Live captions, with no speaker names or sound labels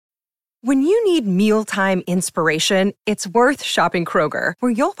When you need mealtime inspiration, it's worth shopping Kroger,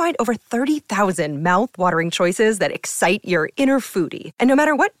 where you'll find over 30,000 mouth-watering choices that excite your inner foodie. And no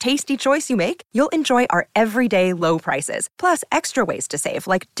matter what tasty choice you make, you'll enjoy our everyday low prices, plus extra ways to save,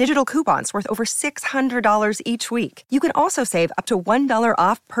 like digital coupons worth over $600 each week. You can also save up to $1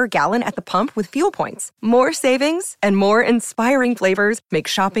 off per gallon at the pump with fuel points. More savings and more inspiring flavors make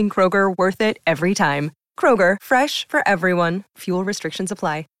shopping Kroger worth it every time. Kroger, fresh for everyone. Fuel restrictions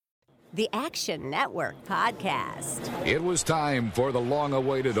apply. The Action Network podcast. It was time for the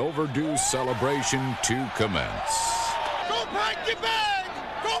long-awaited overdue celebration to commence. Go pack your bag!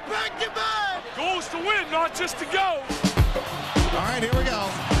 Go pack your bag! Goals to win, not just to go. All right, here we go.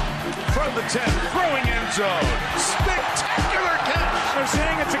 From the 10, throwing end zone. Spectacular catch. They're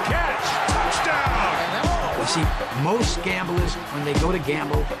saying it's a catch. Touchdown. You see, most gamblers, when they go to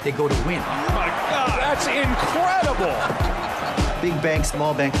gamble, they go to win. Oh, my God. That's incredible. Big bank,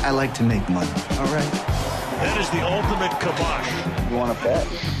 small bank, I like to make money. All right. That is the ultimate kibosh. You want to bet?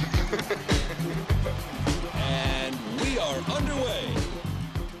 And we are underway.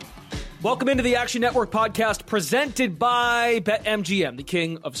 Welcome into the Action Network podcast presented by BetMGM, the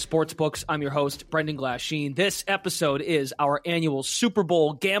king of sportsbooks. I'm your host, Brendan Glasheen. This episode is our annual Super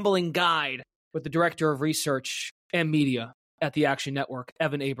Bowl gambling guide with the director of research and media at the Action Network,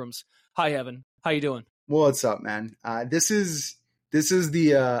 Evan Abrams. Hi, Evan. How you doing? What's up, man? This is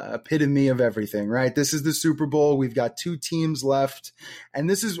the epitome of everything, right? This is the Super Bowl. We've got two teams left. And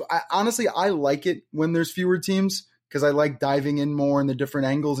this is, honestly, I like it when there's fewer teams because I like diving in more in the different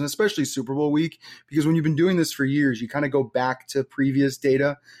angles, and especially Super Bowl week, because when you've been doing this for years, you kind of go back to previous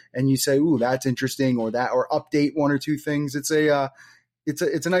data and you say, ooh, that's interesting, or update one or two things. It's a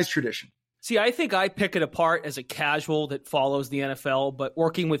nice tradition. See, I think I pick it apart as a casual that follows the NFL, but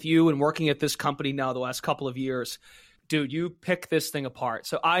working with you and working at this company now the last couple of years, dude, you pick this thing apart.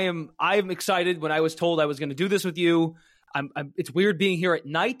 So I'm excited. When I was told I was going to do this with you, it's weird being here at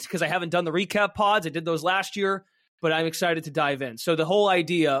night because I haven't done the recap pods. I did those last year, but I'm excited to dive in. So the whole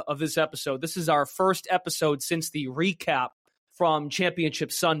idea of this episode, this is our first episode since the recap from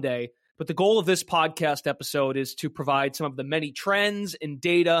Championship Sunday. But the goal of this podcast episode is to provide some of the many trends and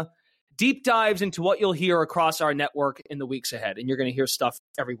data, deep dives into what you'll hear across our network in the weeks ahead. And you're going to hear stuff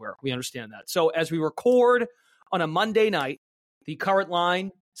everywhere. We understand that. So as we record on a Monday night, the current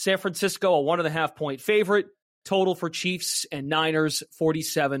line, San Francisco, a 1.5-point favorite, total for Chiefs and Niners,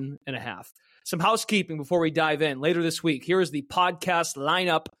 47.5. Some housekeeping before we dive in. Later this week, here is the podcast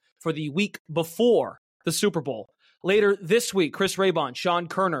lineup for the week before the Super Bowl. Later this week, Chris Raybon, Sean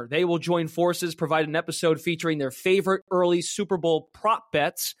Kerner, they will join forces, provide an episode featuring their favorite early Super Bowl prop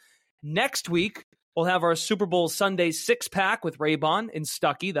bets. Next week, we'll have our Super Bowl Sunday six-pack with Raybon and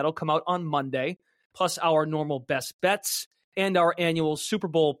Stuckey. That'll come out on Monday, plus our normal best bets and our annual Super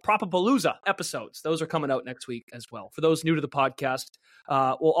Bowl Propapalooza episodes. Those are coming out next week as well. For those new to the podcast,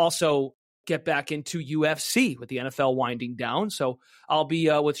 we'll also get back into UFC with the NFL winding down. So I'll be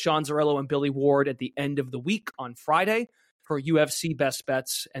with Sean Zarello and Billy Ward at the end of the week on Friday for UFC best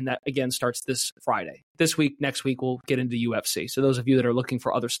bets. And that, again, starts this Friday. This week, next week, we'll get into UFC. So those of you that are looking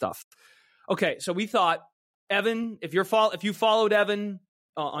for other stuff. Okay, so we thought, Evan, if you followed Evan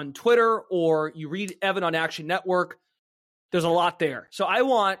on Twitter or you read Evan on Action Network, there's a lot there. So I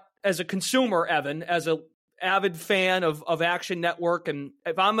want, as a consumer, Evan, as a avid fan of Action Network, and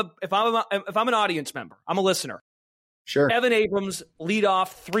if I'm an audience member, I'm a listener. Sure. Evan Abrams, lead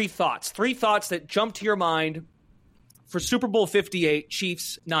off three thoughts that jump to your mind for Super Bowl 58,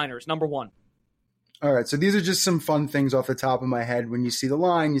 Chiefs, Niners, number one. All right, so these are just some fun things off the top of my head. When you see the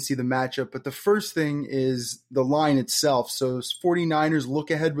line, you see the matchup, but the first thing is the line itself. So 49ers look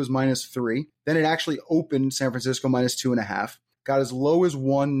ahead was -3. Then it actually opened San Francisco -2.5. Got as low as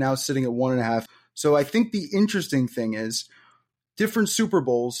 1, now sitting at 1.5. So I think the interesting thing is different Super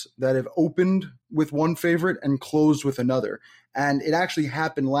Bowls that have opened with one favorite and closed with another. And it actually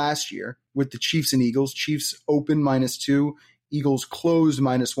happened last year with the Chiefs and Eagles. Chiefs opened -2, Eagles closed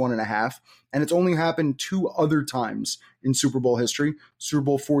 -1.5. And it's only happened 2 other times in Super Bowl history. Super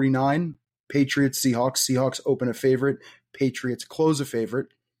Bowl 49, Patriots, Seahawks. Seahawks open a favorite, Patriots close a favorite.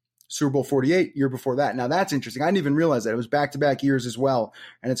 Super Bowl 48, year before that. Now that's interesting. I didn't even realize that. It was back-to-back years as well,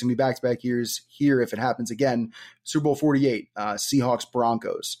 and it's going to be back-to-back years here if it happens again. Super Bowl 48, Seahawks,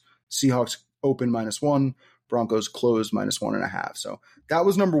 Broncos. Seahawks open -1, Broncos closed -1.5. So that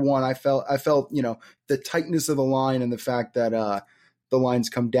was number one. I felt, the tightness of the line and the fact that the lines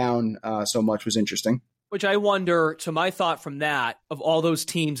come down so much was interesting. Which I wonder, to my thought from that, of all those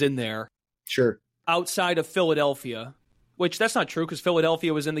teams in there, sure, outside of Philadelphia, which that's not true because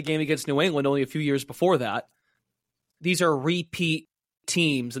Philadelphia was in the game against New England only a few years before that. These are repeat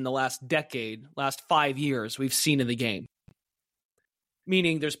teams in the last decade, last 5 years we've seen in the game.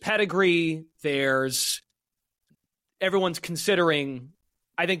 Meaning there's pedigree, everyone's considering,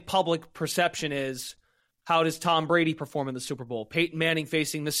 I think public perception is, how does Tom Brady perform in the Super Bowl? Peyton Manning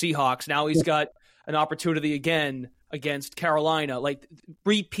facing the Seahawks. Now he's got an opportunity again against Carolina, like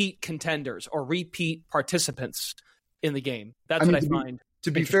repeat contenders or repeat participants in the game. That's what I find.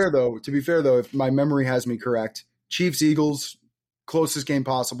 To be fair though, if my memory has me correct, Chiefs, Eagles, closest game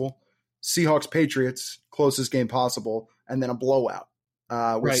possible. Seahawks, Patriots, closest game possible. And then a blowout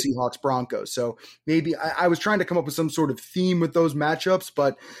with Seahawks, Broncos. So maybe I was trying to come up with some sort of theme with those matchups,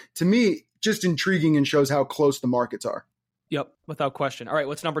 but to me, just intriguing and shows how close the markets are. Yep, without question. All right,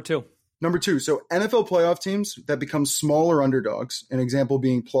 what's number two? Number two, so NFL playoff teams that become smaller underdogs, an example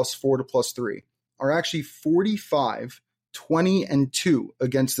being +4 to +3, are actually 45, 20, and 2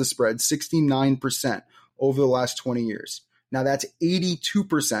 against the spread, 69% over the last 20 years. Now that's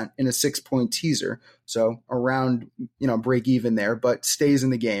 82% in a 6-point teaser, so around break even there, but stays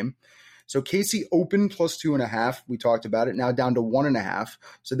in the game. So KC opened +2.5. We talked about it. Now down to 1.5.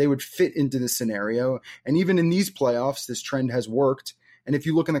 So they would fit into this scenario. And even in these playoffs, this trend has worked. And if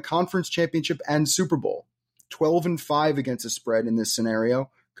you look in the conference championship and Super Bowl, 12-5 against the spread in this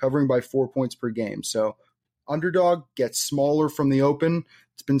scenario, covering by 4 points per game. So underdog gets smaller from the open.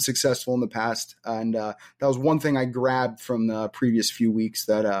 It's been successful in the past. And that was one thing I grabbed from the previous few weeks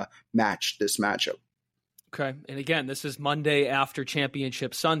that matched this matchup. Okay. And again, this is Monday after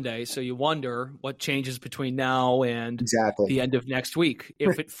Championship Sunday. So you wonder what changes between now and the end of next week.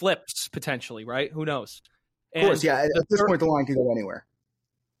 If it flips potentially, right? Who knows? Of course, yeah. At this point, the line can go anywhere.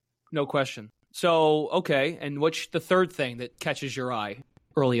 No question. So, okay. And what's the third thing that catches your eye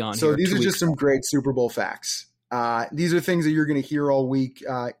early on? So these are just some great Super Bowl facts. These are things that you're going to hear all week.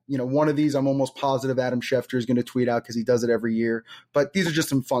 One of these I'm almost positive Adam Schefter is going to tweet out because he does it every year. But these are just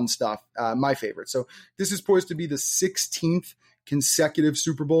some fun stuff, my favorite. So this is poised to be the 16th consecutive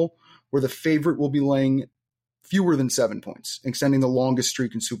Super Bowl where the favorite will be laying fewer than 7 points, extending the longest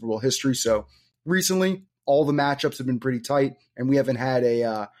streak in Super Bowl history. So recently, all the matchups have been pretty tight, and we haven't had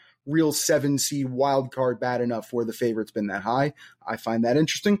a real 7-seed wild card bad enough where the favorite's been that high. I find that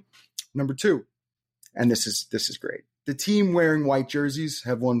interesting. Number two. And this is great. The team wearing white jerseys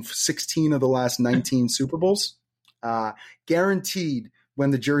have won 16 of the last 19 Super Bowls. Guaranteed,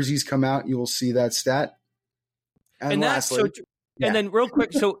 when the jerseys come out, you will see that stat. And lastly, and then real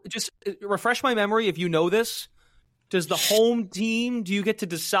quick, so just refresh my memory if you know this. Does the home team, do you get to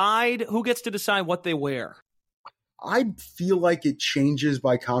decide? Who gets to decide what they wear? I feel like it changes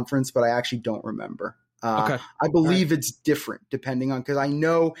by conference, but I actually don't remember. Okay. I believe it's different depending on, because I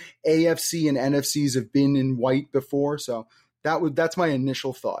know AFC and NFCs have been in white before, so that's my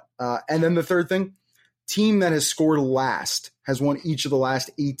initial thought. And then the third thing, team that has scored last has won each of the last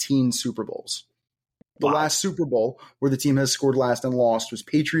 18 Super Bowls. The last Super Bowl where the team has scored last and lost was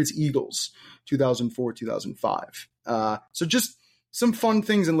Patriots-Eagles, 2004-2005. So just some fun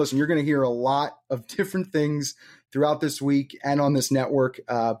things. And listen, you're going to hear a lot of different things throughout this week and on this network,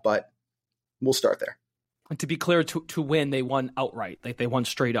 but we'll start there. And to be clear, to win, they won outright. Like they won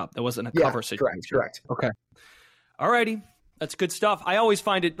straight up. There wasn't a cover situation. Correct. Okay. All righty. That's good stuff. I always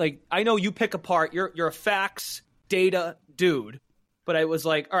find it like, I know you pick apart. You're a facts, data dude. But I was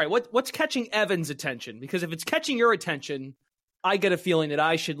like, all right, what's catching Evan's attention? Because if it's catching your attention, I get a feeling that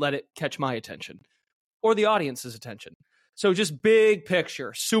I should let it catch my attention or the audience's attention. So just big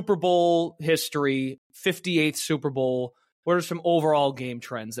picture, Super Bowl history, 58th Super Bowl. What are some overall game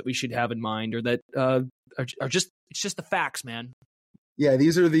trends that we should have in mind, or that are just, it's just the facts, man? Yeah,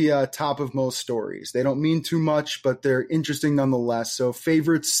 these are the top of most stories. They don't mean too much, but they're interesting nonetheless. So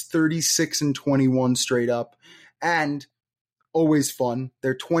favorites 36-21 straight up, and always fun.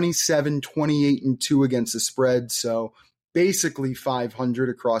 They're 27, 28, and 2 against the spread. So basically 500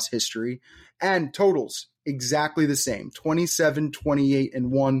 across history, and totals exactly the same. 27, 28,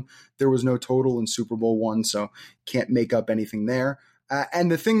 and 1. There was no total in Super Bowl I, so can't make up anything there.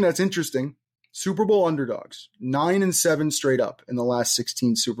 And the thing that's interesting, Super Bowl underdogs, 9-7 straight up in the last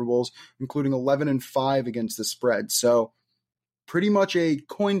 16 Super Bowls, including 11-5 against the spread. So pretty much a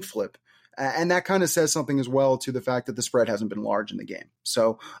coin flip. And that kind of says something as well to the fact that the spread hasn't been large in the game.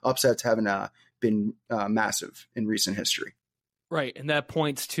 So upsets haven't been massive in recent history. Right. And that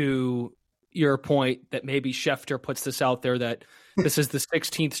points to your point that maybe Schefter puts this out there, that this is the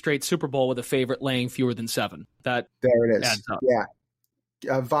 16th straight Super Bowl with a favorite laying fewer than 7. There it is. Yeah.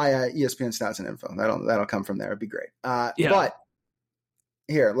 Via ESPN Stats and Info. That'll come from there. It'd be great. But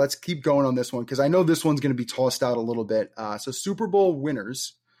here, let's keep going on this one, because I know this one's going to be tossed out a little bit. So Super Bowl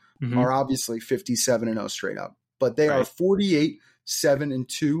winners are obviously 57-0 straight up, but they are 48,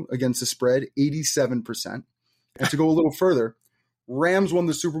 7-2 against the spread, 87%. And to go a little further, Rams won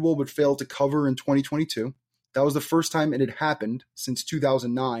the Super Bowl but failed to cover in 2022. That was the first time it had happened since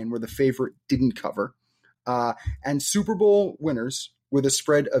 2009 where the favorite didn't cover. And Super Bowl winners with a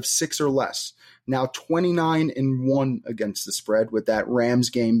spread of 6 or less, now 29-1 against the spread, with that Rams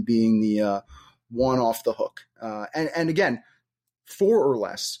game being the one off the hook. And again, 4 or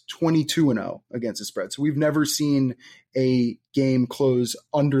less, 22-0 against the spread. So we've never seen a game close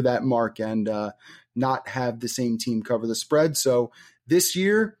under that mark and not have the same team cover the spread. So this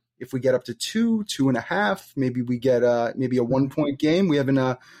year, if we get up to 2.5, maybe we get maybe a 1-point game. We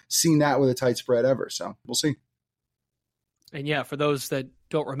haven't seen that with a tight spread ever. So we'll see. And yeah, for those that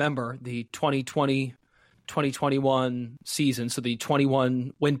don't remember, the 2020-2021 season, so the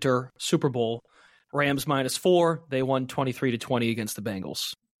 21 winter Super Bowl, Rams -4, they won 23-20 against the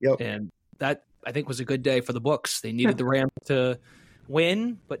Bengals. Yep. And that, I think, was a good day for the books. They needed the Rams to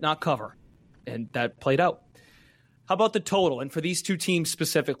win, but not cover. And that played out. How about the total? And for these two teams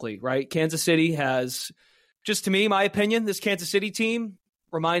specifically, right? Kansas City has, just to me, my opinion, this Kansas City team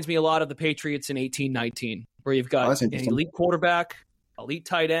reminds me a lot of the Patriots in 18-19, where you've got an elite quarterback, elite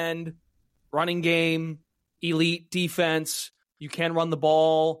tight end, running game, elite defense. You can run the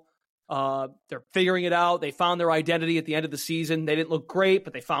ball. They're figuring it out. They found their identity at the end of the season. They didn't look great,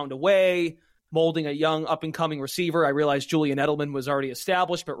 but they found a way, molding a young up-and-coming receiver. I realized Julian Edelman was already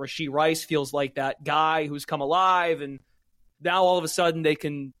established, but Rashee Rice feels like that guy who's come alive, and now all of a sudden they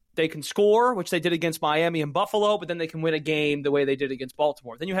can score, which they did against Miami and Buffalo, but then they can win a game the way they did against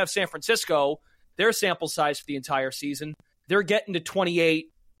Baltimore. Then you have San Francisco, their sample size for the entire season. They're getting to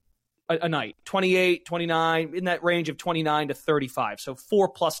 28 a night, 28, 29, in that range of 29 to 35. So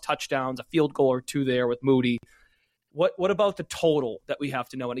 4+ touchdowns, a field goal or two there with Moody. What about the total that we have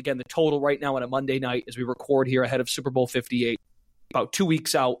to know? And again, the total right now on a Monday night as we record here ahead of Super Bowl 58, about 2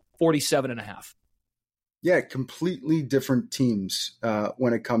 weeks out, 47.5. Yeah, completely different teams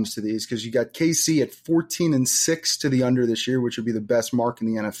when it comes to these, because you got KC at 14-6 to the under this year, which would be the best mark in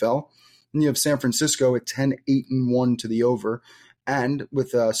the NFL. And you have San Francisco at 10-8-1 to the over. And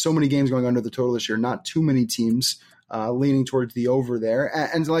with so many games going under the total this year, not too many teams leaning towards the over there.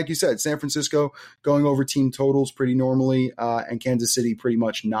 And like you said, San Francisco going over team totals pretty normally, and Kansas City pretty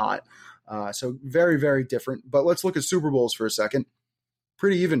much not. So very, very different. But let's look at Super Bowls for a second.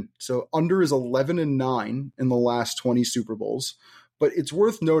 Pretty even. So under is 11-9 in the last 20 Super Bowls. But it's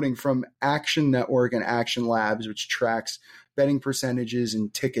worth noting from Action Network and Action Labs, which tracks betting percentages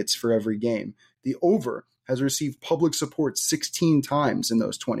and tickets for every game, the over has received public support 16 times in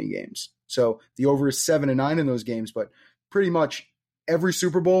those 20 games. So the over is 7-9 in those games, but pretty much every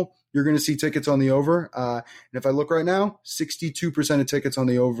Super Bowl, you're going to see tickets on the over. And if I look right now, 62% of tickets on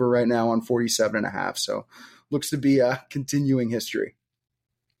the over right now on 47.5. So looks to be a continuing history.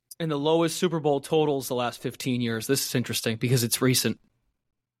 And the lowest Super Bowl totals the last 15 years. This is interesting because it's recent.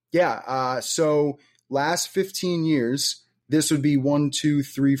 Yeah. So last 15 years, this would be 1, 2,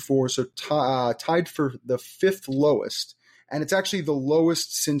 3, 4. So tied for the 5th lowest. And it's actually the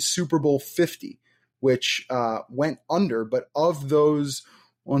lowest since Super Bowl 50, which went under. But of those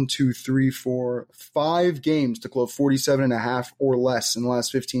 1, 2, 3, 4, 5 games to close 47.5 or less in the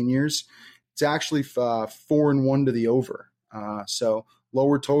last 15 years, it's actually 4-1 to the over. So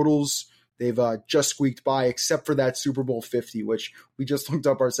lower totals, they've just squeaked by, except for that Super Bowl 50, which we just looked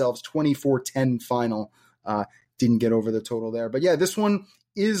up ourselves, 24-10 final. Didn't get over the total there. But yeah, this one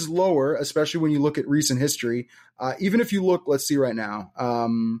is lower, especially when you look at recent history. Even if you look, let's see right now.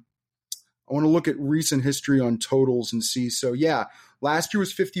 I want to look at recent history on totals and see. So yeah, last year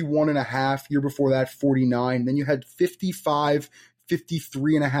was 51.5. Year before that, 49. Then you had 55,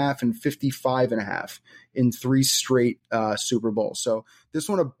 53.5, and 55.5 in 3 straight Super Bowls. So this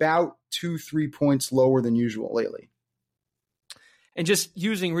one about 2-3 points lower than usual lately. And just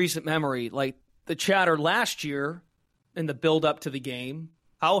using recent memory, like the chatter last year in the build up to the game,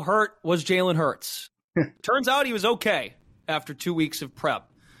 how hurt was Jalen Hurts? Turns out he was okay after 2 weeks of prep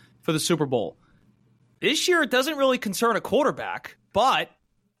for the Super Bowl. This year, it doesn't really concern a quarterback, but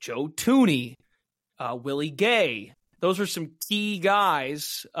Joe Thuney, Willie Gay, those were some key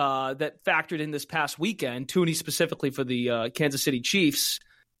guys that factored in this past weekend. Thuney specifically for the Kansas City Chiefs.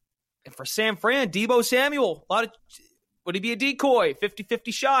 And for San Fran, Deebo Samuel, would he be a decoy?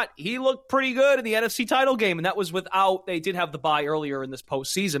 50-50 shot. He looked pretty good in the NFC title game, and that was without, they did have the bye earlier in this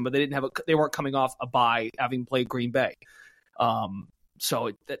postseason, but they weren't coming off a bye having played Green Bay.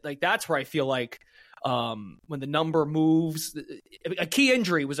 So that's where I feel like when the number moves, a key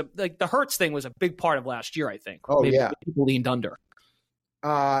injury was the Hurts thing was a big part of last year, I think. Oh, maybe yeah. People leaned under.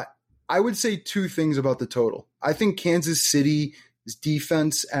 I would say 2 things about the total. I think Kansas City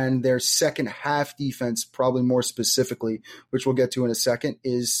defense and their second half defense, probably more specifically, which we'll get to in a second,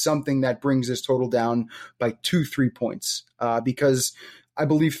 is something that brings this total down by 3 points. Because I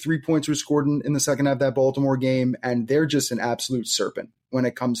believe 3 points were scored in the second half of that Baltimore game, and they're just an absolute serpent when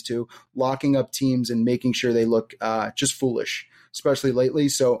it comes to locking up teams and making sure they look just foolish, especially lately.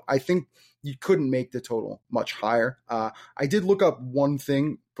 So I think you couldn't make the total much higher. I did look up one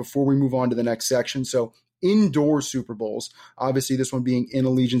thing before we move on to the next section. So indoor Super Bowls, obviously this one being in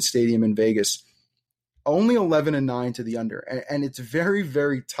Allegiant Stadium in Vegas, only 11-9 to the under. And it's very,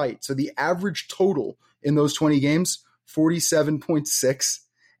 very tight. So the average total in those 20 games, 47.6.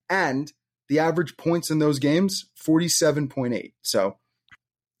 And the average points in those games, 47.8. So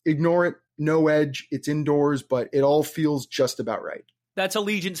ignore it. No edge. It's indoors, but it all feels just about right. That's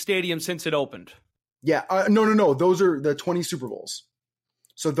Allegiant Stadium since it opened. Yeah. No. Those are the 20 Super Bowls.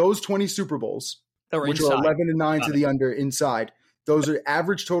 So those 20 Super Bowls, which are 11-9 to the under inside, those are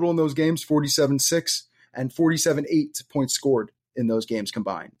average total in those games, 47.6 and 47.8 points scored in those games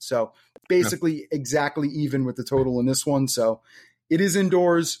combined. So basically exactly even with the total in this one. So it is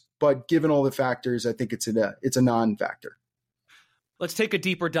indoors, but given all the factors, I think it's a non-factor. Let's take a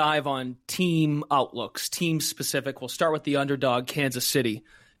deeper dive on team outlooks, team specific. We'll start with the underdog, Kansas City.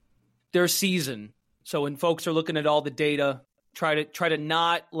 Their season. So when folks are looking at all the data, try to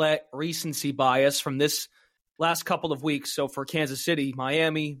not let recency bias from this last couple of weeks. So for Kansas City,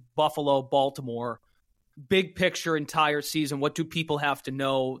 Miami, Buffalo, Baltimore, big picture entire season. What do people have to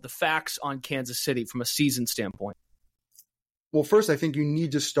know? The facts on Kansas City from a season standpoint. Well, first, I think you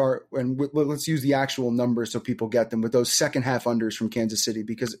need to start, and let's use the actual numbers so people get them, with those second half unders from Kansas City,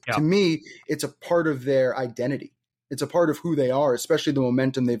 because to me, it's a part of their identity. It's a part of who they are, especially the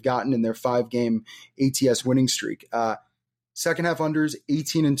momentum they've gotten in their 5-game ATS winning streak. Second half unders,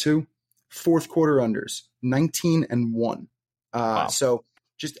 18-2. Fourth quarter unders, 19-1. Wow. So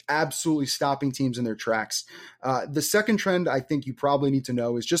just absolutely stopping teams in their tracks. The second trend I think you probably need to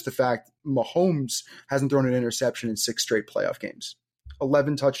know is just the fact Mahomes hasn't thrown an interception in 6 straight playoff games.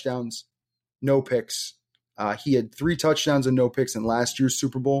 11 touchdowns, no picks. He had 3 touchdowns and no picks in last year's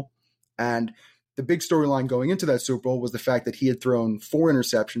Super Bowl. And the big storyline going into that Super Bowl was the fact that he had thrown 4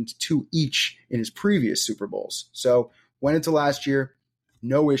 interceptions, 2 each in his previous Super Bowls. So went into last year,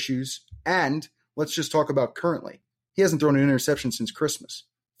 no issues. And let's just talk about currently. He hasn't thrown an interception since Christmas.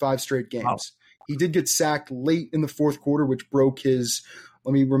 5 straight games. Wow. He did get sacked late in the fourth quarter, which broke his,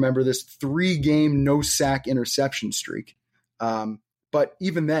 let me remember this, 3-game no-sack interception streak. But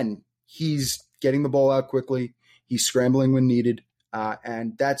even then, he's getting the ball out quickly. He's scrambling when needed.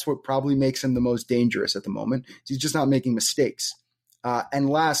 And that's what probably makes him the most dangerous at the moment. He's just not making mistakes. And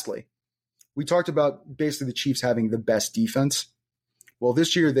lastly, we talked about basically the Chiefs having the best defense. Well,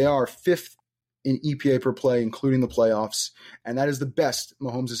 this year they are 5th in EPA per play, including the playoffs. And that is the best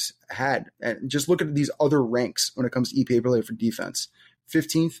Mahomes has had. And just look at these other ranks when it comes to EPA per play for defense.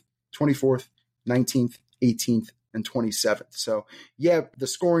 15th, 24th, 19th, 18th, and 27th. So, yeah, the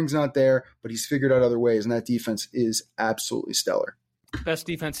scoring's not there, but he's figured out other ways, and that defense is absolutely stellar. Best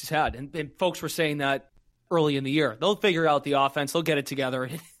defense he's had. And folks were saying that early in the year. They'll figure out the offense. They'll get it together.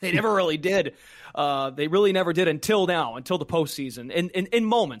 They never really did. They really never did until now, until the postseason. In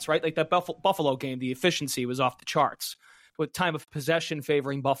moments, right? Like that Buffalo game, the efficiency was off the charts with time of possession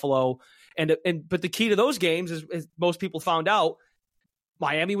favoring Buffalo. But the key to those games is, as most people found out,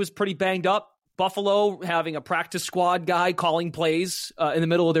 Miami was pretty banged up. Buffalo having a practice squad guy calling plays in the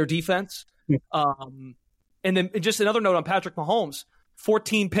middle of their defense. And then just another note on Patrick Mahomes.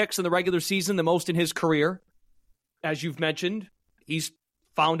 14 picks in the regular season, the most in his career. As you've mentioned, he's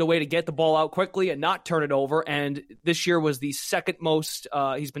found a way to get the ball out quickly and not turn it over. And this year was the second most,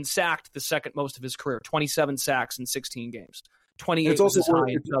 he's been sacked the second most of his career, 27 sacks in 16 games. 28 was his high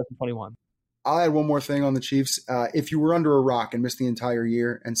in 2021. I'll add one more thing on the Chiefs. If you were under a rock and missed the entire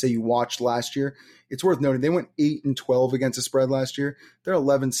year and say you watched last year, it's worth noting they went 8-12 against the spread last year. They're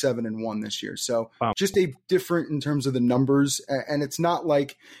 11-7-1 this year. So Just a different in terms of the numbers. And it's not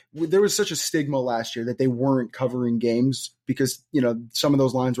like there was such a stigma last year that they weren't covering games because, some of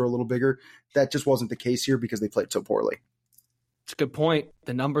those lines were a little bigger. That just wasn't the case here because they played so poorly. It's a good point.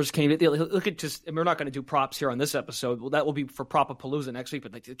 The numbers came. Look at and we're not going to do props here on this episode. Well, that will be for Propapalooza next week.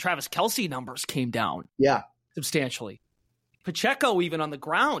 But the Travis Kelce numbers came down, substantially. Pacheco, even on the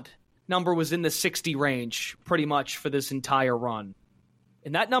ground, number was in the 60 range pretty much for this entire run,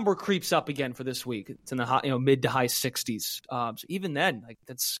 and that number creeps up again for this week. It's in the mid to high 60s. So even then,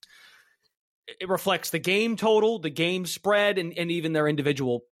 it reflects the game total, the game spread, and even their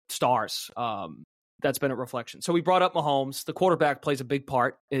individual stars. That's been a reflection. So we brought up Mahomes. The quarterback plays a big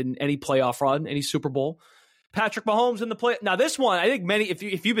part in any playoff run, any Super Bowl. Patrick Mahomes in the play. Now this one, I think many,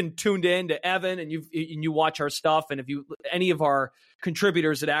 if you've been tuned in to Evan and you watch our stuff, and if you any of our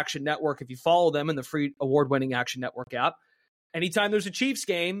contributors at Action Network, if you follow them in the free award-winning Action Network app, anytime there's a Chiefs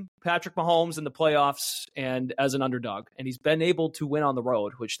game, Patrick Mahomes in the playoffs and as an underdog, and he's been able to win on the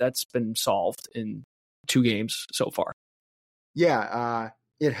road, which that's been solved in 2 games so far. Yeah,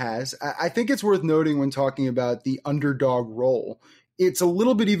 it has. I think it's worth noting when talking about the underdog role. It's a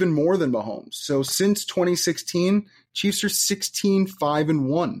little bit even more than Mahomes. So since 2016, Chiefs are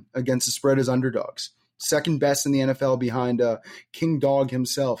 16-5-1 against the spread as underdogs. Second best in the NFL behind King Dog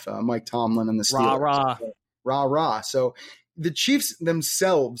himself, Mike Tomlin and the Steelers. Rah, rah. Rah, rah. So the Chiefs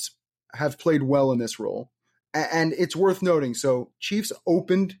themselves have played well in this role. And it's worth noting. So Chiefs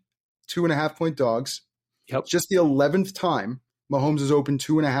opened 2.5-point dogs. Yep. Just the 11th time Mahomes has opened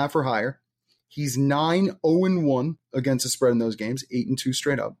 2.5 or higher. He's 9-0-1 against the spread in those games, 8-2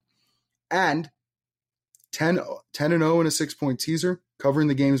 straight up. And 10-0 in a 6-point teaser, covering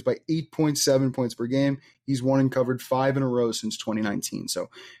the games by 8.7 points per game. He's won and covered 5 in a row since 2019. So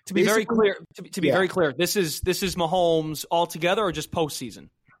to be very clear, very clear, this is Mahomes altogether or just postseason?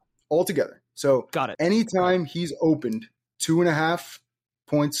 Altogether. So got it. Anytime he's opened 2.5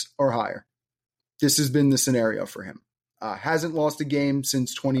 points or higher, this has been the scenario for him. Hasn't lost a game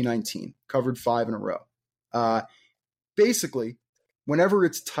since 2019, covered 5 in a row. Basically, whenever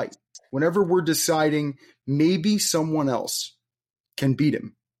it's tight, whenever we're deciding maybe someone else can beat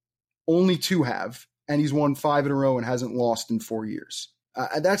him, only 2 have, and he's won 5 in a row and hasn't lost in 4 years.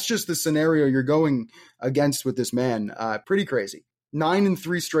 That's just the scenario you're going against with this man. Pretty crazy.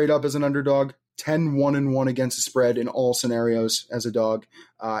 9-3 straight up as an underdog, 10-1-1 against the spread in all scenarios as a dog.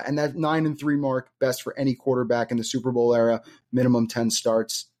 And that 9-3 mark, best for any quarterback in the Super Bowl era, minimum 10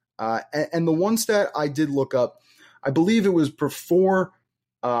 starts. And the one stat I did look up, I believe it was before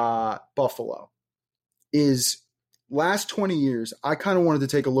Buffalo, is last 20 years, I kind of wanted to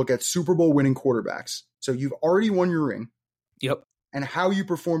take a look at Super Bowl winning quarterbacks. So you've already won your ring. Yep. And how you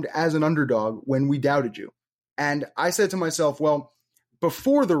performed as an underdog when we doubted you. And I said to myself, well,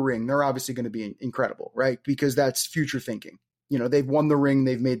 before the ring, they're obviously going to be incredible, right? Because that's future thinking. You know, they've won the ring,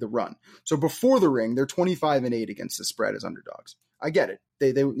 they've made the run. So before the ring, they're 25-8 against the spread as underdogs. I get it.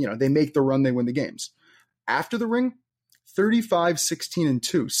 They make the run, they win the games. After the ring, 35-16-2,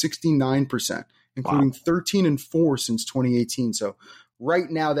 69%, including 13-4 since 2018. So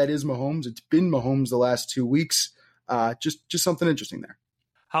right now, that is Mahomes. It's been Mahomes the last 2 weeks. Just something interesting there.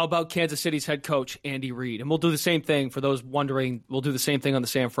 How about Kansas City's head coach, Andy Reid? And we'll do the same thing for those wondering. We'll do the same thing on the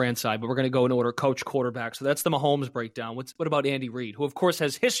San Fran side, but we're going to go in order coach, quarterback. So that's the Mahomes breakdown. What about Andy Reid, who, of course,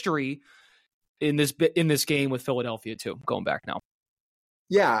 has history in this game with Philadelphia, too, going back now?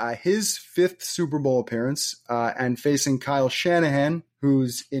 Yeah, his 5th Super Bowl appearance and facing Kyle Shanahan,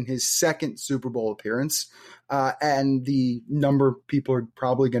 who's in his 2nd Super Bowl appearance. And the number people are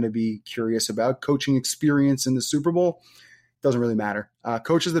probably going to be curious about, coaching experience in the Super Bowl. Doesn't really matter.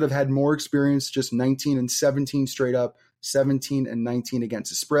 Coaches that have had more experience, just 19-17 straight up, 17-19 against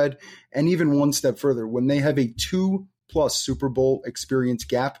the spread. And even one step further, when they have a 2+ Super Bowl experience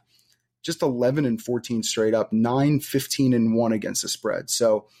gap, just 11-14 straight up, 9-15-1 against the spread.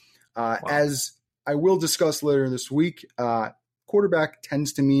 So as I will discuss later this week, quarterback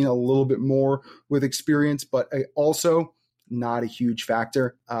tends to mean a little bit more with experience, but also not a huge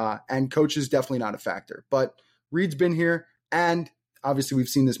factor. And coach is definitely not a factor. But Reid's been here. And obviously, we've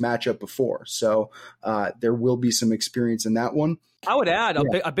seen this matchup before, so there will be some experience in that one. I would add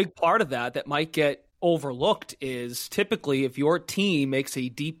a big part of that might get overlooked is typically if your team makes a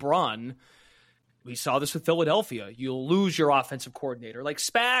deep run, we saw this with Philadelphia, you'll lose your offensive coordinator. Like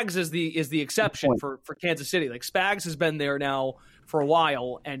Spags is the exception for Kansas City. Like Spags has been there now for a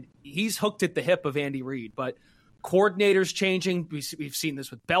while, and he's hooked at the hip of Andy Reid. But coordinators changing, we've seen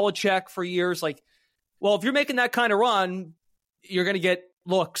this with Belichick for years. Like, well, if you're making that kind of run, you're going to get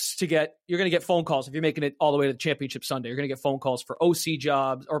you're going to get phone calls. If you're making it all the way to the championship Sunday, you're going to get phone calls for OC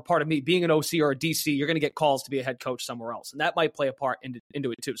jobs, or part of me being an OC or a DC, you're going to get calls to be a head coach somewhere else. And that might play a part into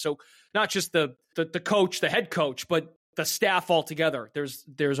it too. So not just the coach, the head coach, but the staff altogether. There's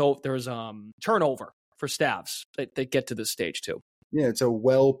turnover for staffs that get to this stage too. Yeah, it's a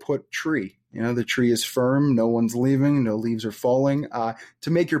well-put tree. You know, the tree is firm. No one's leaving. No leaves are falling.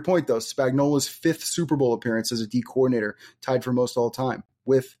 To make your point, though, Spagnuolo's 5th Super Bowl appearance as a D coordinator, tied for most all time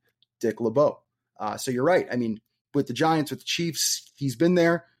with Dick LeBeau. So you're right. I mean, with the Giants, with the Chiefs, he's been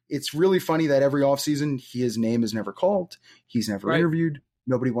there. It's really funny that every offseason, his name is never called. He's never interviewed.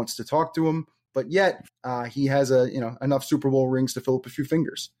 Nobody wants to talk to him. But yet, he has enough Super Bowl rings to fill up a few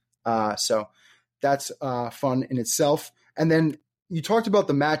fingers. So that's fun in itself. And then you talked about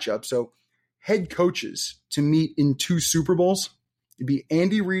the matchup. So head coaches to meet in 2 Super Bowls, it'd be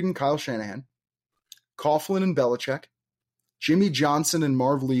Andy Reid and Kyle Shanahan, Coughlin and Belichick, Jimmy Johnson and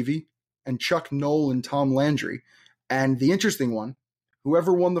Marv Levy, and Chuck Noll and Tom Landry. And the interesting one,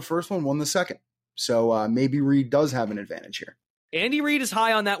 whoever won the first one won the second. So maybe Reid does have an advantage here. Andy Reid is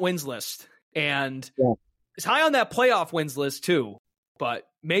high on that wins list, and is high on that playoff wins list too. But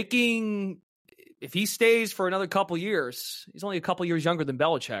if he stays for another couple years, he's only a couple years younger than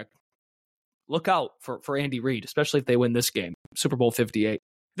Belichick. Look out for Andy Reid, especially if they win this game, Super Bowl 58.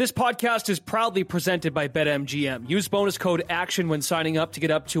 This podcast is proudly presented by BetMGM. Use bonus code ACTION when signing up to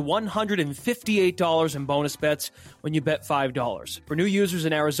get up to $158 in bonus bets when you bet $5. For new users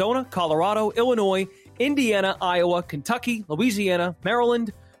in Arizona, Colorado, Illinois, Indiana, Iowa, Kentucky, Louisiana,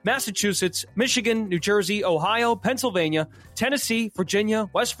 Maryland, Massachusetts, Michigan, New Jersey, Ohio, Pennsylvania, Tennessee, Virginia,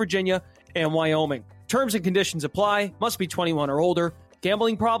 West Virginia, and Wyoming. Terms and conditions apply. Must be 21 or older.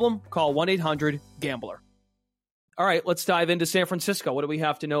 Gambling problem? Call 1-800-GAMBLER. All right, let's dive into San Francisco. What do we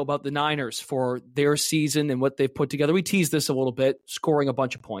have to know about the Niners for their season and what they've put together? We teased this a little bit, scoring a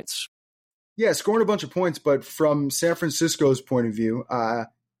bunch of points. Yeah, scoring a bunch of points, but from San Francisco's point of view,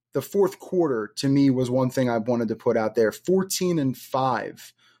 the fourth quarter to me was one thing I wanted to put out there.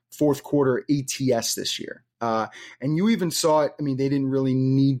 14-5 fourth quarter ATS this year. And you even saw it. I mean, they didn't really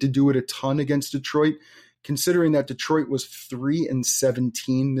need to do it a ton against Detroit, considering that Detroit was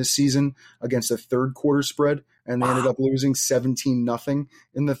 3-17 this season against a third quarter spread. And they ended up losing 17-0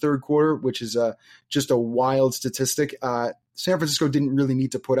 in the third quarter, which is just a wild statistic. San Francisco didn't really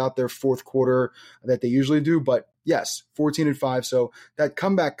need to put out their fourth quarter that they usually do, but yes, 14-5. So that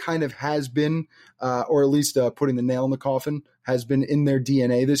comeback kind of has been, or at least putting the nail in the coffin, has been in their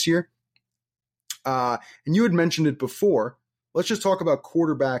DNA this year. And you had mentioned it before. Let's just talk about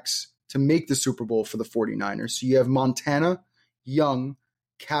quarterbacks to make the Super Bowl for the 49ers. So you have Montana, Young,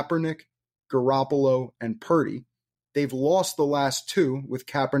 Kaepernick, Garoppolo, and Purdy. They've lost the last 2 with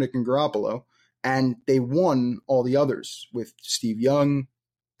Kaepernick and Garoppolo, and they won all the others with Steve Young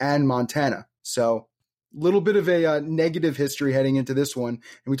and Montana. So a little bit of a negative history heading into this one. And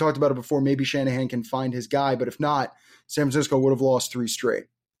we talked about it before. Maybe Shanahan can find his guy, but if not, San Francisco would have lost 3 straight.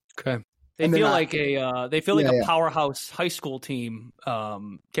 Okay. They feel like a powerhouse high school team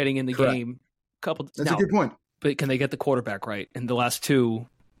getting in the game. That's a good point. But can they get the quarterback right? In the last 2,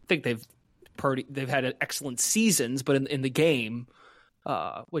 I think they've had excellent seasons, but in the game,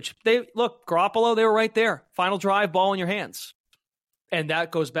 Garoppolo, they were right there. Final drive, ball in your hands. And that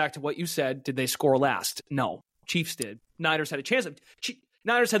goes back to what you said. Did they score last? No. Chiefs did. Niners had a chance.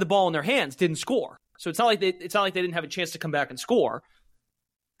 Niners had the ball in their hands, didn't score. So it's not like they didn't have a chance to come back and score.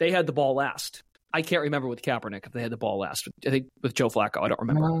 They had the ball last. I can't remember with Kaepernick if they had the ball last. I think with Joe Flacco, I don't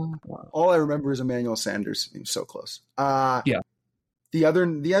remember. All I remember is Emmanuel Sanders. He was so close. Yeah. The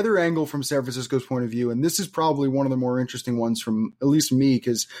other angle from San Francisco's point of view, and this is probably one of the more interesting ones from at least me,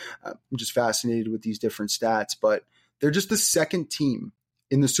 because I'm just fascinated with these different stats, but they're just the second team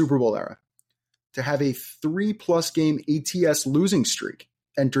in the Super Bowl era to have a 3+ game ATS losing streak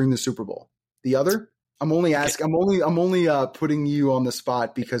entering the Super Bowl. The other, I'm only putting you on the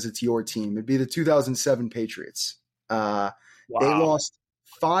spot because it's your team. It'd be the 2007 Patriots. Wow. They lost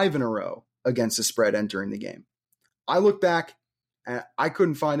 5 in a row against the spread entering the game. I look back, and I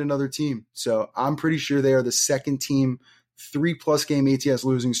couldn't find another team. So I'm pretty sure they are the second team 3+ game ATS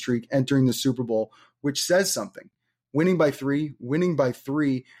losing streak entering the Super Bowl, which says something. Winning by 3,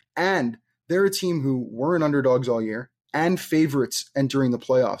 and they're a team who weren't underdogs all year and favorites entering the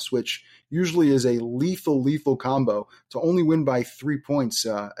playoffs, which usually is a lethal combo. To only win by 3 points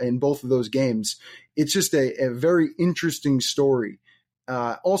in both of those games, it's just a very interesting story.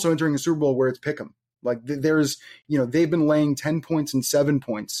 Also entering a Super Bowl where it's pick'em. Like there's, they've been laying 10 points and 7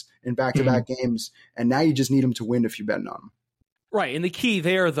 points in back-to-back games, and now you just need them to win if you're betting on them. Right, and the key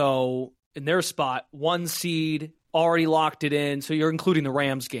there, though, in their spot, 1 seed, already locked it in, so you're including the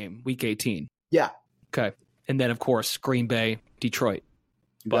Rams game, Week 18. Yeah. Okay, and then, of course, Green Bay, Detroit.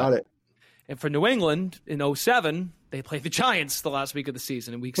 Got it. And for New England, in 2007, they played the Giants the last week of the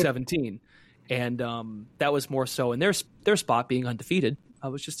season in Week 17, and that was more so in their spot being undefeated.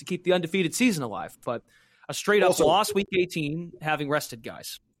 Was just to keep the undefeated season alive, but a straight-up loss Week 18, having rested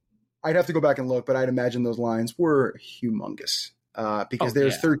guys. I'd have to go back and look, but I'd imagine those lines were humongous because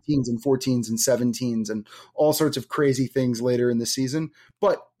there's 13s and 14s and 17s and all sorts of crazy things later in the season.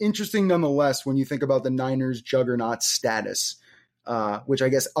 But interesting nonetheless when you think about the Niners' juggernaut status, which I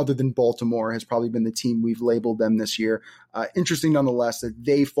guess other than Baltimore has probably been the team we've labeled them this year. Interesting nonetheless that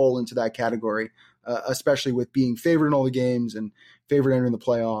they fall into that category, especially with being favored in all the games and favorite entering the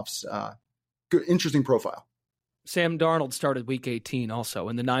playoffs. Good, interesting profile. Sam Darnold started week 18 also,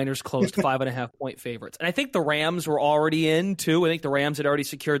 and the Niners closed 5.5-point favorites. And I think the Rams were already in, too. I think the Rams had already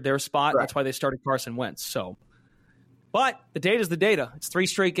secured their spot. Right. That's why they started Carson Wentz. So, but the data's the data. It's 3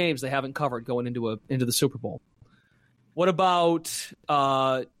 straight games they haven't covered going into the Super Bowl. What about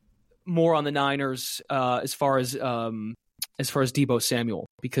more on the Niners as far as Deebo Samuel?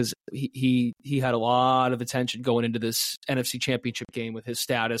 Because he had a lot of attention going into this NFC Championship game with his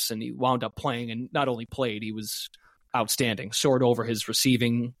status, and he wound up playing, and not only played, he was outstanding, soared over his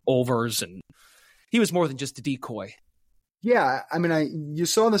receiving overs, and he was more than just a decoy. Yeah, I mean, you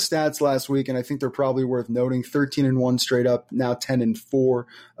saw the stats last week, and I think they're probably worth noting. 13-1 straight up, now 10-4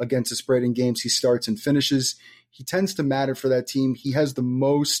 against the spread in games he starts and finishes. He tends to matter for that team. He has the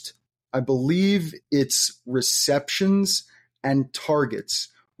most, I believe it's receptions and targets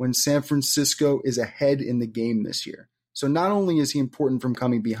when San Francisco is ahead in the game this year. So not only is he important from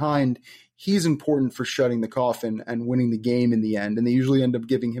coming behind, he's important for shutting the coffin and winning the game in the end. And they usually end up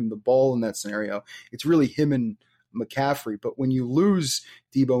giving him the ball in that scenario. It's really him and McCaffrey. But when you lose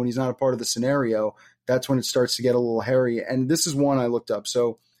Deebo and he's not a part of the scenario, that's when it starts to get a little hairy. And this is one I looked up.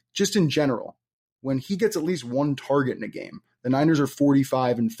 So just in general, when he gets at least one target in a game, the Niners are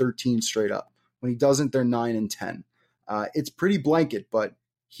 45-13 straight up. When he doesn't, they're 9-10. It's pretty blanket, but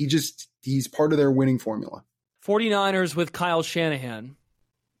he's part of their winning formula. 49ers with Kyle Shanahan,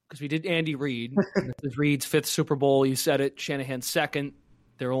 because we did Andy Reid. This is Reid's 5th Super Bowl. You said it. Shanahan's 2nd.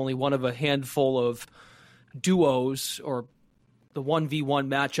 They're only one of a handful of duos or the 1v1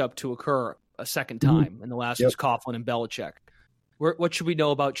 matchup to occur a second time. And the last was Coughlin and Belichick. What should we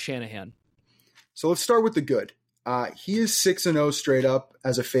know about Shanahan? So let's start with the good. He is 6-0 straight up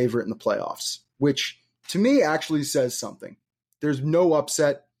as a favorite in the playoffs, which to me actually says something. There's no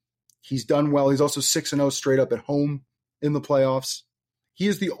upset. He's done well. He's also 6-0 straight up at home in the playoffs. He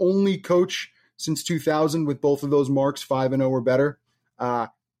is the only coach since 2000 with both of those marks, 5-0 or better.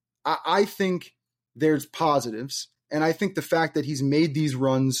 I think there's positives, and I think the fact that he's made these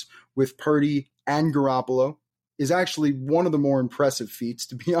runs with Purdy and Garoppolo is actually one of the more impressive feats,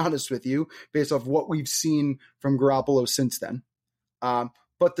 to be honest with you, based off what we've seen from Garoppolo since then.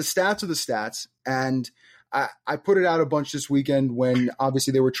 But the stats are the stats, and I put it out a bunch this weekend when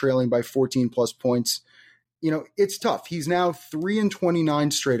obviously they were trailing by 14 plus points. You know, it's tough. He's now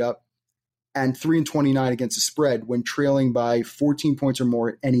 3-29 straight up and 3-29 against the spread when trailing by 14 points or more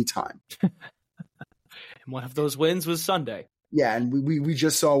at any time. And one of those wins was Sunday. Yeah, and we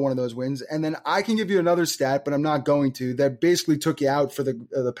just saw one of those wins. And then I can give you another stat, but I'm not going to, that basically took you out for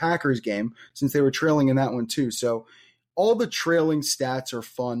the Packers game since they were trailing in that one too. So all the trailing stats are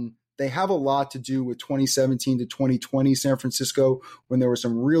fun. They have a lot to do with 2017 to 2020 San Francisco when there were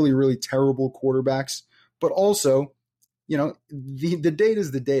some really, really terrible quarterbacks. But also, you know, the data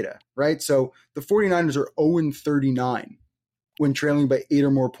is the data, right? So the 49ers are 0-39 when trailing by 8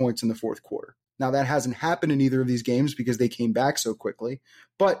 or more points in the fourth quarter. Now, that hasn't happened in either of these games because they came back so quickly,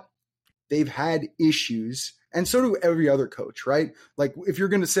 but they've had issues, and so do every other coach, right? Like if you're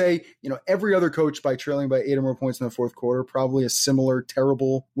going to say, you know, every other coach by trailing by 8 or more points in the fourth quarter, probably a similar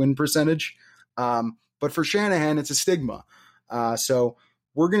terrible win percentage. But for Shanahan, it's a stigma. So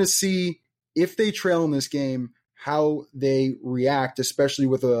we're going to see if they trail in this game, how they react, especially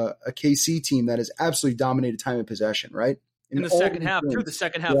with a KC team that has absolutely dominated time of possession, right? In the second half, through the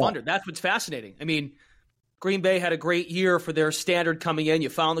second half under. That's what's fascinating. I mean, Green Bay had a great year for their standard coming in. You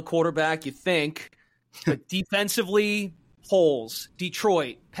found the quarterback, you think. But defensively, holes.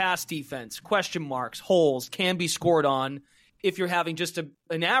 Detroit, pass defense, question marks, holes, can be scored on if you're having just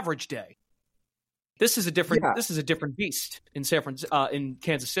an average day. This is a different beast in in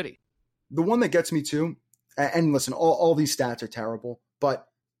Kansas City. The one that gets me too, and listen, all these stats are terrible, but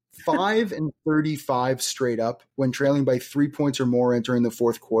 5-35 straight up when trailing by 3 points or more entering the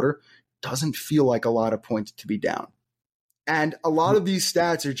fourth quarter doesn't feel like a lot of points to be down. And a lot of these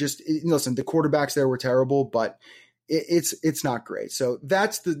stats are just, listen, the quarterbacks there were terrible, but it's not great. So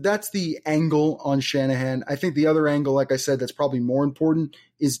that's the angle on Shanahan. I think the other angle, like I said, that's probably more important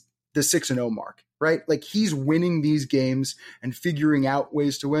is the 6-0 mark, right? Like he's winning these games and figuring out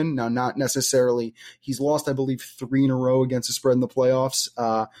ways to win. Now, not necessarily. He's lost, I believe, 3 in a row against the spread in the playoffs.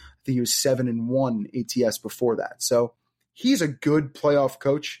 I think he was 7-1 ATS before that. So he's a good playoff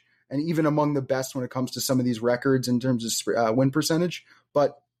coach and even among the best when it comes to some of these records in terms of win percentage.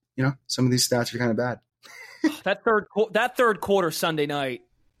 But, you know, some of these stats are kind of bad. That third quarter Sunday night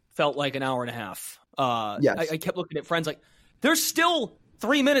felt like an hour and a half. Yes. I kept looking at friends like, there's still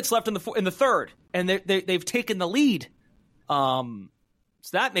 3 minutes left in the third, and they've taken the lead. So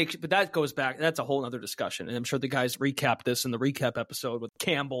that goes back. That's a whole other discussion, and I'm sure the guys recapped this in the recap episode with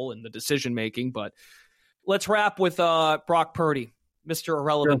Campbell and the decision making. But let's wrap with Brock Purdy, Mr.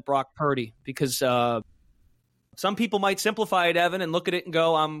 Irrelevant Brock Purdy, because some people might simplify it, Evan, and look at it and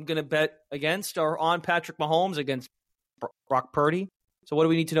go, I'm going to bet against or on Patrick Mahomes against Brock Purdy. So what do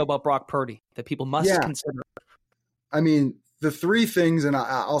we need to know about Brock Purdy that people must consider? I mean, the three things, and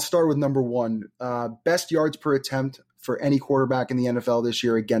I'll start with number one, best yards per attempt for any quarterback in the NFL this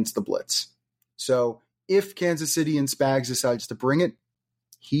year against the blitz. So if Kansas City and Spags decides to bring it,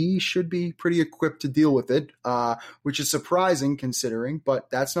 he should be pretty equipped to deal with it, which is surprising considering, but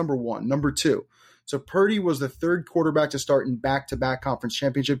that's number one. Number two, so Purdy was the third quarterback to start in back-to-back conference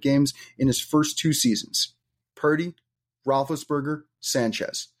championship games in his first two seasons. Purdy, Roethlisberger,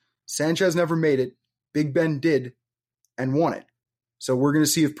 Sanchez. Sanchez never made it. Big Ben did and won it. So we're going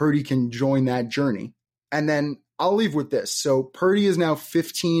to see if Purdy can join that journey. And then I'll leave with this. So Purdy is now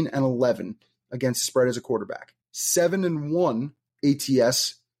 15-11 against the spread as a quarterback. 7-1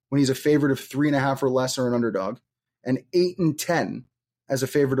 ATS when he's a favorite of 3.5 or less or an underdog, and 8-10 as a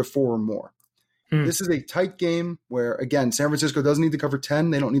favorite of 4 or more. This is a tight game where, again, San Francisco doesn't need to cover 10.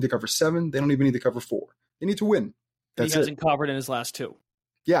 They don't need to cover 7. They don't even need to cover 4. They need to win. He hasn't covered in his last 2.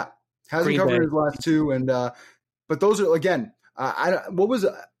 Yeah, hasn't covered in his last 2. And but those are, again, I don't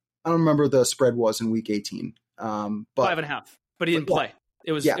remember what the spread was in Week 18. But 5.5. But he didn't play.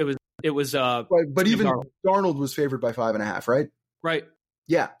 It was. But even Darnold was favored by 5.5, right? Right.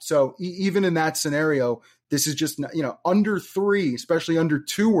 Yeah. So even in that scenario, this is just, under 3, especially under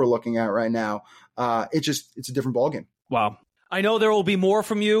 2 we're looking at right now. It's a different ballgame. Wow. I know there will be more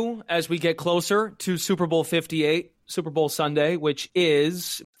from you as we get closer to Super Bowl 58, Super Bowl Sunday, which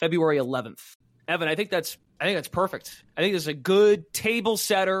is February 11th. Evan, I think that's perfect. I think this is a good table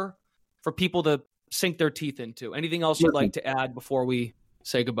setter for people to sink their teeth into. Anything else you'd like to add before we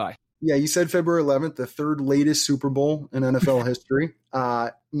say goodbye? Yeah, you said February 11th, the third latest Super Bowl in NFL history.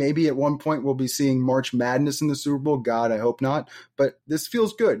 Maybe at one point we'll be seeing March Madness in the Super Bowl. God, I hope not. But this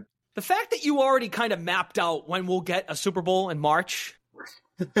feels good. The fact that you already kind of mapped out when we'll get a Super Bowl in March,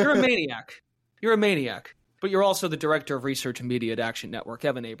 you're a maniac. You're a maniac. But you're also the Director of Research and Media at Action Network,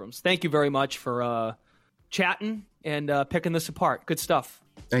 Evan Abrams. Thank you very much for chatting and picking this apart. Good stuff.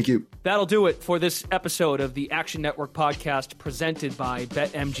 Thank you. That'll do it for this episode of the Action Network podcast presented by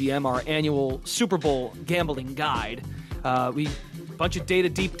BetMGM, our annual Super Bowl gambling guide. We bunch of data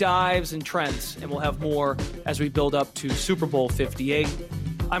deep dives and trends, and we'll have more as we build up to Super Bowl 58.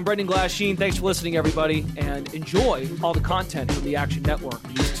 I'm Brendan Glasheen. Thanks for listening, everybody, and enjoy all the content from the Action Network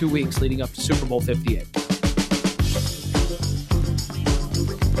these 2 weeks leading up to Super Bowl 58.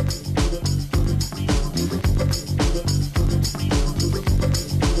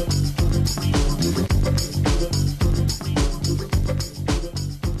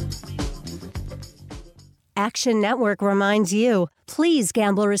 Action Network reminds you, please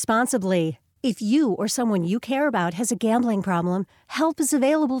gamble responsibly. If you or someone you care about has a gambling problem, help is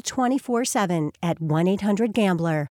available 24/7 at 1-800-GAMBLER.